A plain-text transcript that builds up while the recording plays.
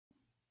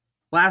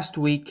Last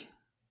week,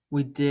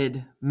 we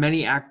did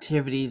many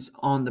activities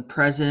on the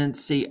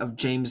presidency of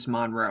James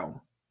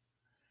Monroe.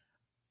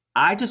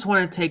 I just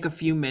want to take a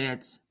few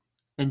minutes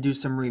and do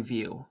some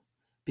review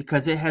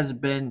because it has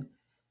been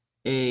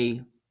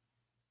a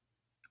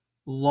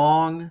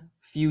long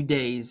few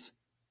days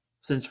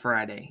since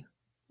Friday.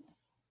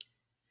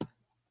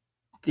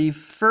 The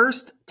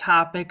first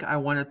topic I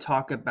want to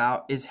talk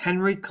about is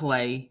Henry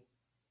Clay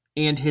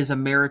and his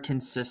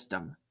American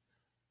system.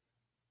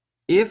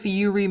 If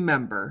you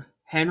remember,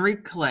 Henry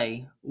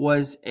Clay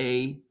was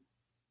a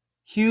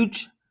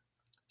huge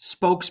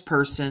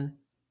spokesperson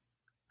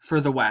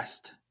for the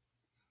West.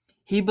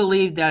 He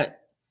believed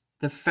that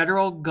the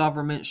federal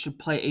government should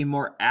play a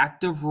more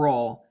active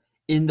role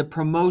in the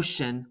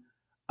promotion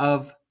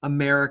of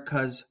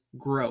America's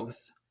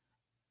growth.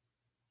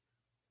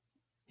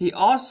 He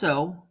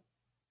also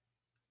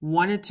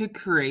wanted to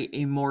create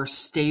a more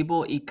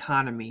stable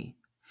economy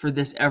for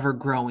this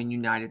ever-growing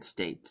United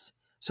States.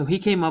 So he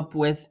came up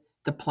with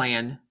the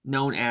plan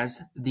known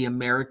as the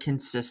American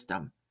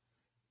system,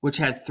 which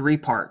had three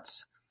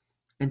parts.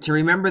 And to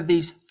remember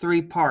these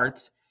three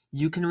parts,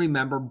 you can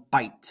remember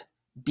BITE,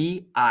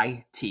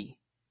 B-I-T.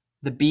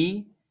 The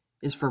B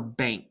is for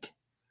bank.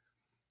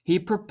 He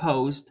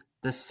proposed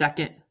the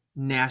second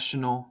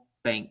national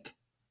bank.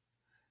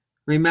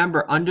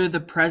 Remember, under the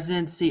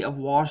presidency of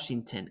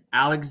Washington,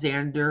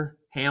 Alexander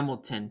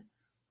Hamilton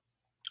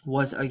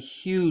was a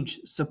huge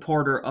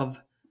supporter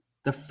of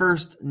the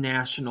first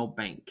national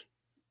bank.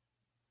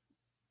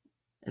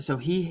 And so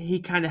he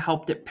kind of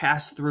helped it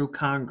pass through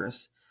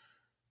Congress.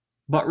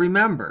 But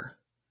remember,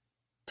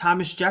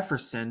 Thomas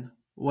Jefferson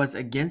was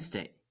against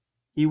it.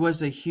 He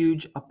was a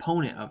huge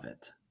opponent of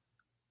it.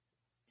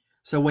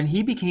 So when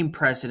he became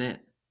president,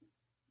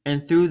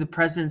 and through the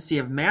presidency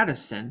of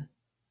Madison,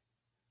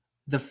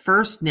 the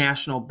first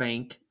national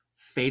bank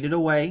faded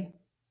away,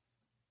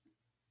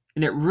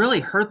 and it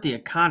really hurt the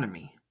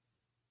economy.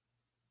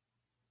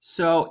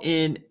 So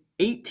in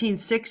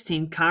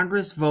 1816,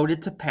 Congress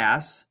voted to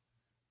pass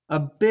a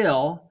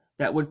bill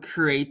that would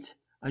create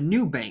a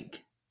new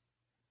bank.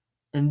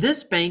 And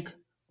this bank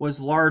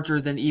was larger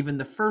than even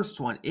the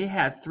first one. It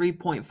had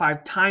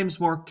 3.5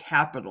 times more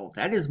capital.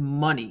 That is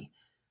money.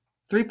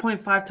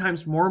 3.5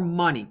 times more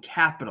money,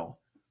 capital,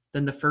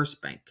 than the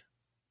first bank.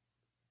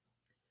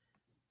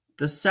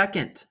 The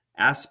second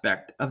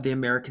aspect of the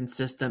American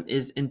system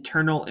is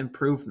internal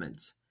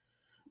improvements.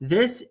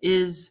 This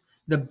is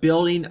the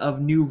building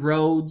of new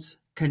roads,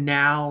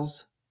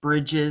 canals,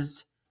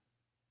 bridges,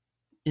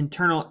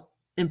 internal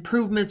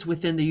improvements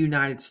within the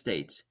United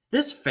States.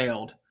 This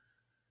failed.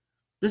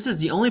 This is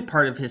the only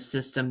part of his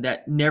system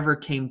that never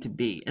came to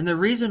be. And the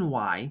reason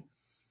why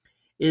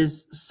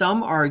is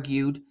some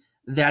argued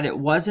that it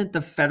wasn't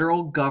the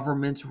federal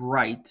government's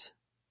right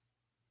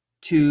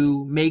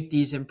to make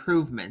these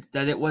improvements,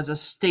 that it was a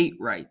state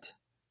right.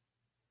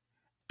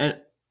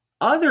 And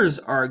others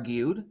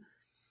argued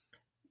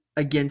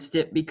against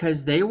it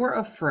because they were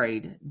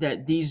afraid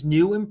that these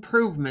new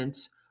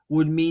improvements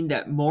would mean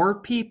that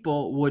more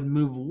people would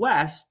move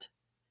west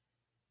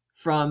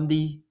from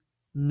the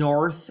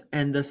north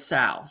and the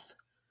south.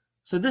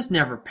 So this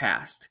never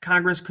passed.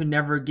 Congress could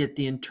never get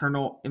the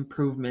internal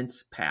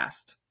improvements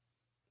passed.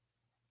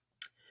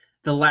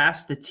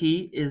 The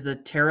T, is the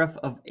Tariff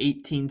of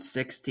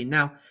 1860.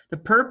 Now, the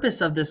purpose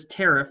of this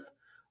tariff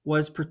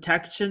was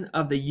protection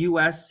of the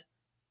U.S.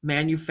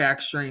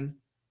 manufacturing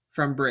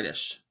from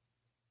British.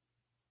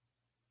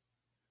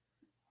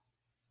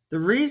 The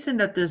reason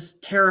that this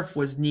tariff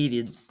was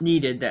needed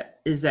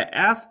is that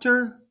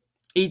after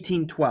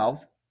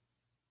 1812,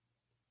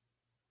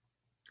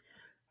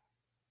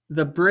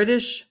 the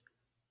British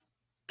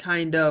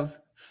kind of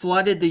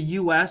flooded the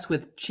U.S.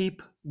 with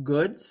cheap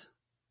goods,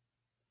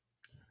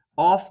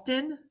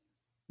 often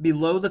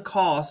below the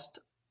cost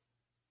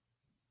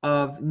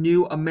of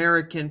new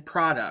American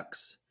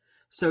products.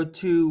 So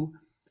to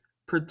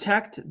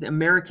protect the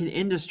American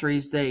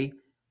industries, they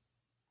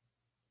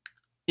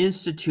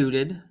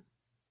instituted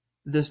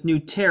this new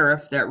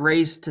tariff that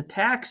raised the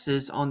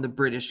taxes on the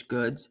British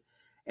goods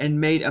and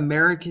made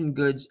American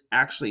goods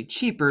actually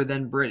cheaper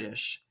than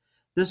British.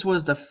 This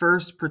was the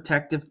first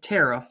protective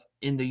tariff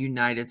in the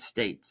United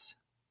States.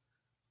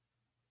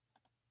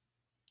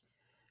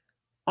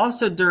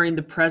 Also, during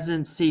the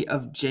presidency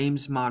of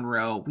James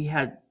Monroe, we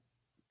had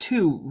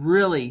two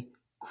really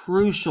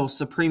crucial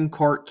Supreme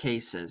Court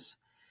cases.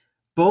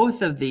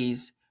 Both of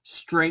these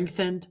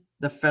strengthened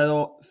the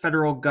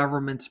federal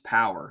government's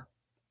power.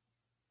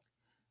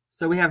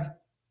 So we have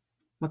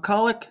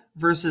McCulloch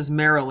versus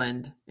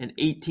Maryland in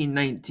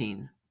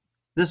 1819.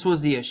 This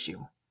was the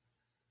issue.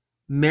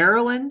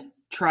 Maryland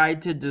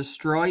tried to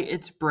destroy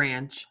its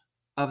branch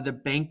of the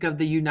Bank of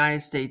the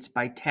United States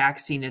by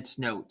taxing its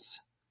notes.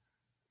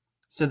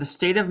 So the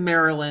state of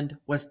Maryland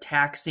was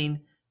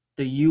taxing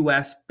the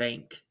U.S.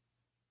 Bank.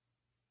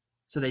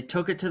 So they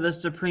took it to the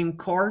Supreme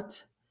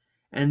Court,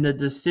 and the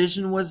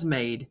decision was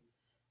made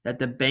that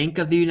the Bank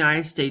of the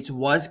United States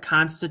was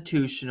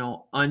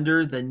constitutional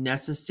under the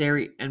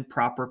necessary and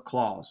proper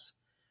clause.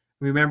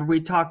 Remember, we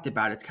talked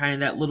about it. It's kind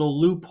of that little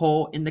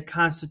loophole in the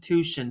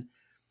Constitution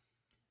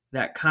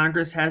that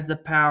Congress has the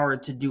power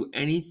to do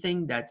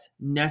anything that's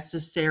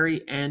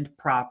necessary and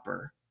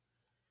proper.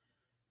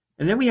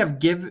 And then we have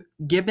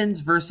Gibbons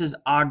versus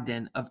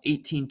Ogden of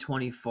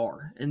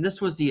 1824. And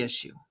this was the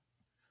issue.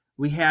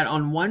 We had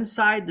on one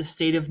side the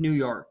state of New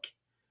York,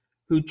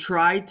 who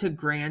tried to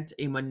grant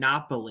a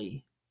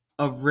monopoly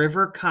of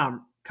river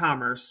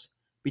commerce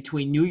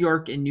between New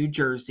York and New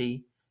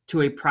Jersey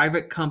to a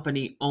private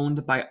company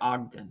owned by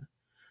Ogden.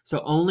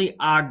 So only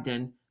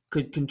Ogden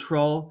could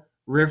control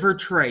river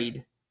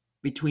trade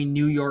between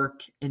New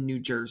York and New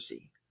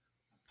Jersey.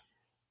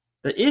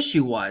 The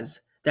issue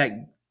was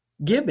that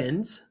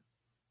Gibbons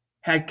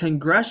had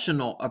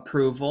congressional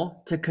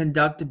approval to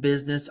conduct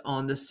business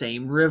on the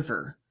same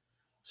river.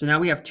 So now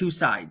we have two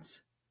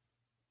sides,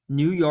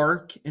 New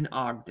York and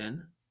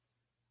Ogden,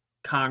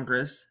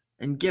 Congress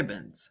and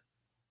Gibbons.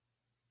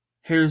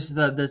 Here's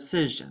the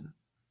decision.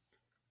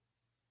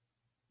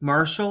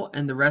 Marshall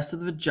and the rest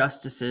of the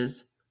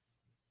justices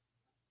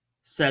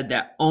said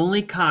that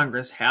only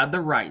Congress had the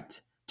right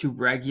to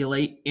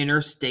regulate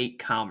interstate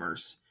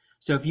commerce.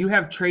 So if you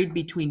have trade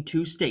between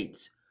two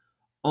states,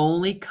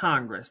 only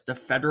Congress, the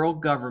federal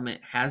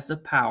government, has the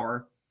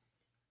power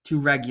to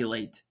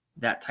regulate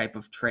that type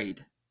of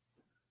trade.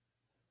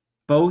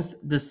 Both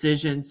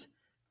decisions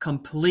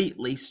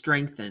completely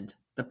strengthened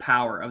the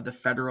power of the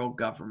federal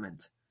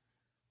government.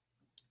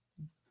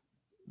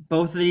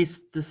 Both of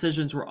these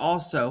decisions were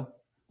also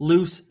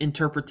loose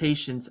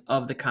interpretations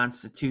of the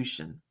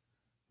Constitution.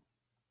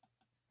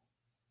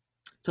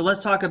 So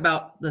let's talk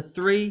about the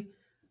three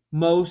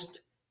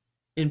most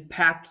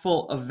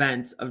impactful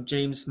events of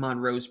James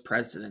Monroe's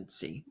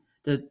presidency.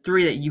 The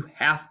three that you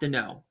have to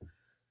know.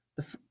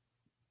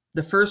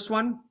 The first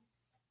one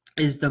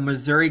is the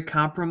Missouri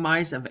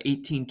Compromise of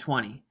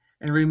 1820.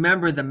 And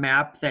remember the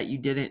map that you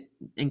did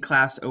in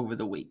class over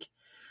the week.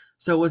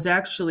 So it was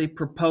actually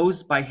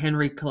proposed by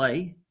Henry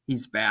Clay.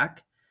 He's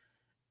back.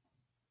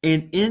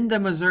 And in the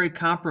Missouri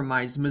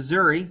Compromise,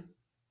 Missouri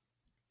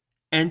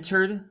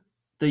entered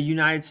the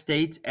United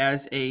States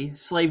as a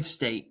slave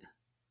state.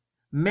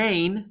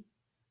 Maine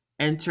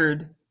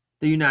entered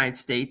the United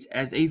States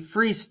as a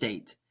free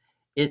state.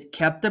 It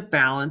kept a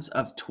balance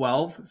of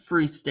 12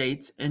 free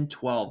states and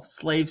 12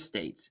 slave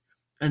states.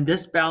 And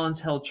this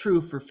balance held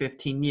true for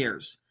 15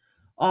 years.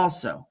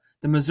 Also,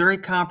 the Missouri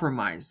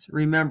Compromise,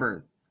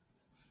 remember,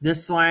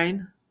 this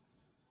line,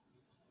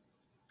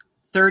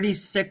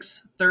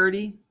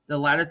 3630, the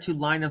latitude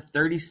line of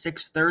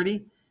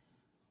 3630,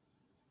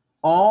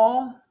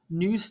 all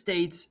new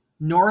states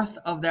north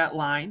of that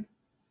line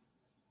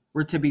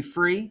were to be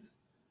free.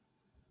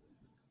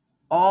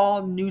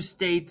 All new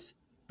states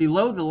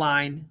below the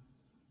line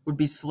would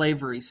be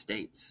slavery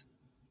states.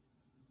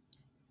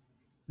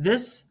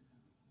 This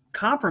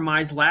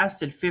compromise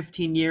lasted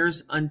 15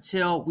 years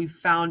until we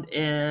found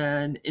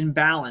an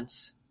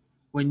imbalance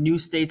when new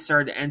states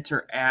started to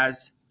enter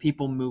as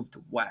people moved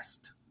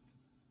west.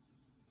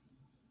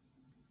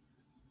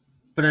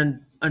 But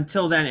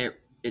until then,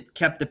 it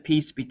kept the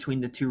peace between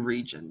the two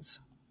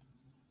regions.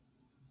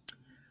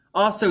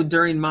 Also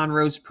during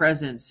Monroe's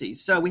presidency,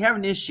 so we have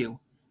an issue.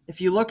 If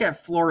you look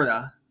at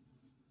Florida,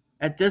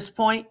 at this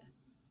point,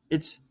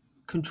 it's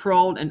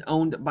controlled and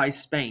owned by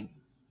Spain.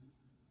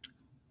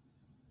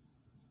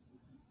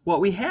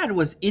 What we had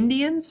was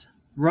Indians,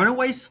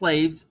 runaway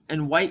slaves,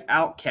 and white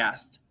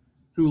outcasts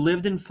who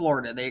lived in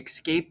Florida. They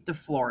escaped to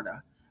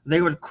Florida.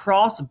 They would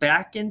cross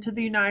back into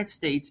the United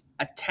States,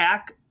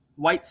 attack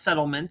white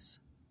settlements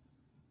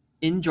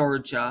in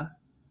Georgia,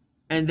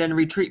 and then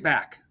retreat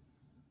back.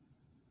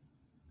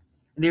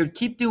 And they would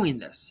keep doing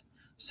this.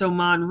 So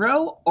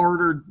Monroe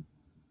ordered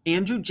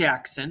Andrew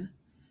Jackson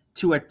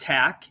to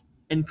attack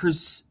and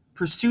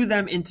pursue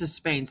them into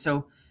Spain.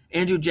 So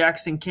Andrew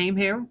Jackson came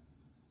here,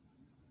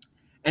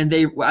 and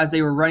as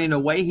they were running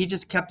away, he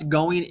just kept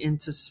going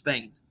into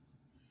Spain.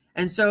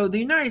 And so the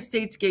United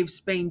States gave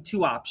Spain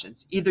two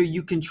options. Either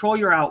you control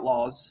your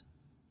outlaws,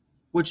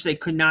 which they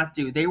could not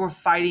do. They were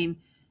fighting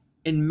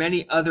in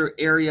many other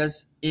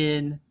areas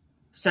in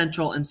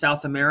Central and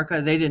South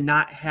America. They did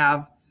not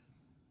have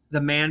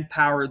the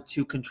manpower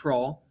to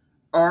control.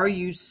 Or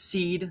you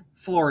cede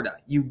Florida.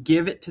 You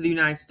give it to the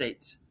United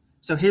States.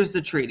 So here's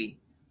the treaty.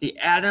 The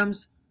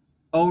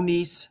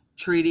Adams-Onis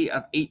Treaty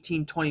of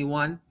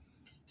 1821.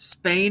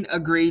 Spain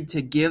agreed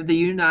to give the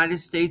United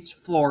States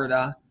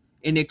Florida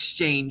in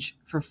exchange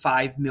for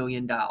 $5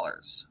 million.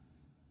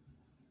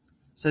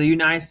 So the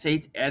United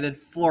States added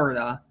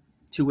Florida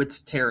to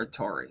its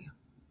territory.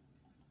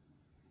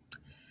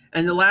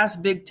 And the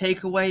last big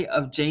takeaway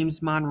of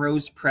James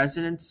Monroe's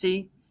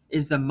presidency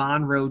is the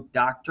Monroe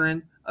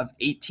Doctrine of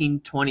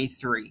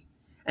 1823.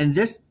 And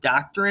this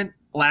doctrine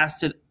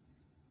lasted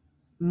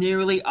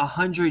nearly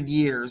 100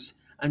 years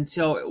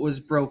until it was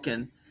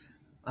broken.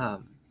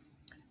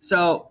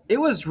 So it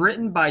was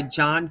written by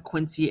John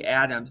Quincy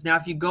Adams. Now,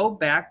 if you go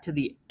back to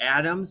the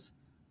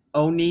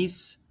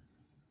Adams-Onis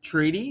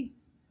Treaty,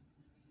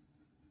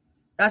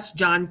 that's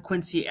John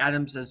Quincy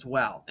Adams as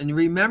well. And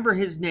remember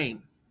his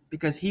name.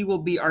 because he will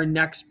be our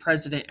next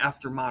president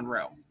after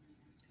Monroe.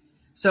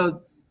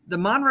 So the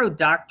Monroe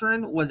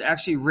Doctrine was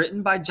actually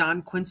written by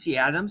John Quincy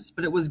Adams,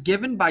 but it was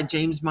given by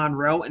James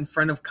Monroe in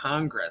front of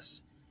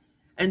Congress.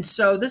 And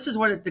so this is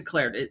what it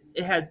declared.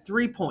 It had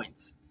 3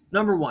 points.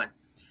 Number one,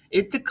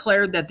 it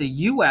declared that the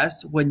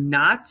U.S. would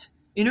not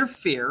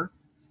interfere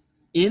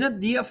in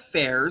the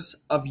affairs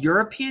of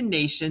European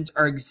nations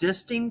or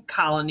existing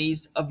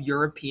colonies of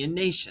European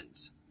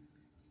nations.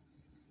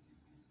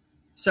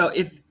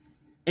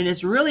 And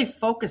it's really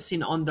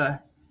focusing on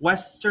the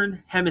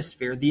Western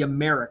Hemisphere, the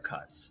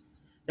Americas,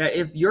 that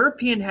if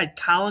European had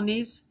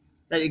colonies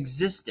that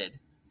existed,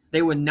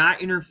 they would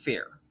not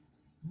interfere.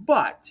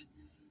 But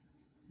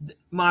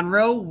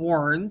Monroe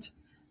warned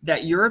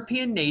that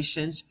European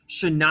nations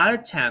should not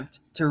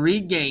attempt to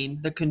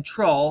regain the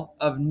control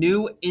of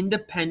new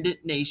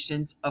independent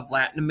nations of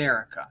Latin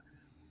America.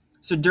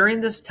 So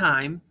during this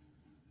time,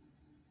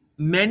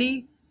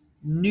 many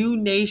new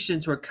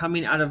nations were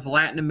coming out of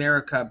Latin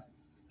America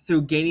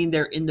through gaining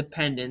their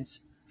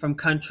independence from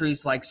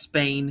countries like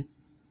Spain,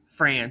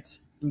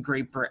 France, and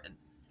Great Britain.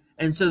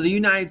 And so the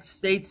United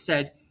States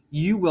said,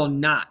 you will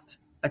not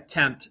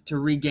attempt to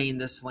regain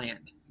this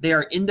land. They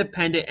are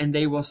independent and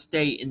they will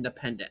stay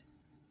independent.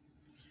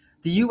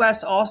 The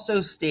U.S.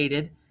 also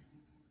stated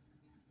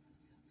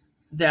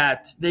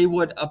that they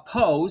would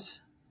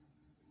oppose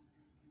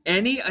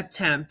any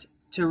attempt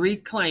to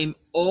reclaim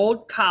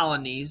old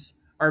colonies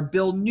or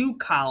build new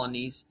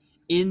colonies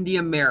in the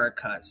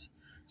Americas.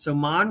 So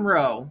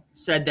Monroe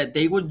said that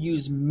they would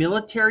use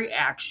military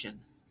action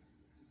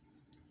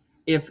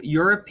if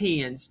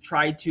Europeans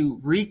tried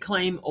to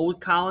reclaim old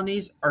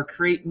colonies or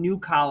create new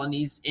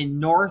colonies in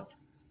North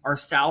or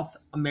South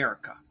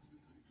America.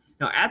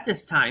 Now, at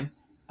this time,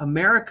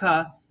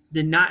 America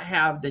did not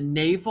have the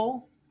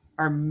naval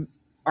or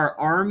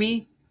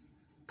army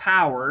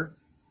power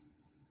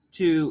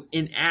to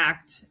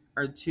enact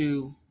or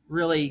to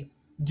really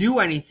do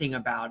anything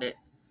about it,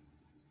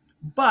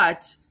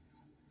 but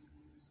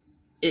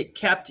it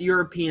kept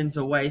Europeans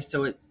away,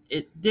 so it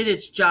did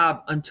its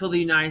job until the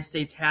United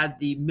States had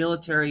the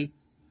military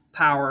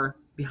power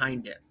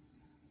behind it.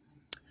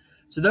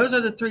 So those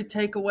are the 3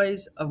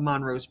 takeaways of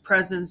Monroe's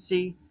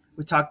presidency.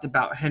 We talked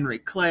about Henry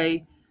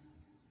Clay.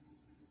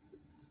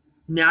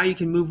 Now you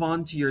can move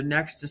on to your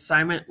next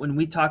assignment when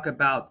we talk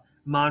about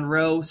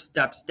Monroe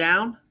steps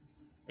down,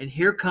 and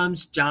here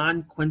comes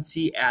John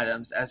Quincy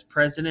Adams as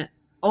president,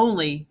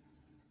 only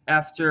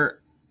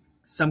after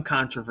some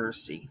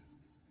controversy.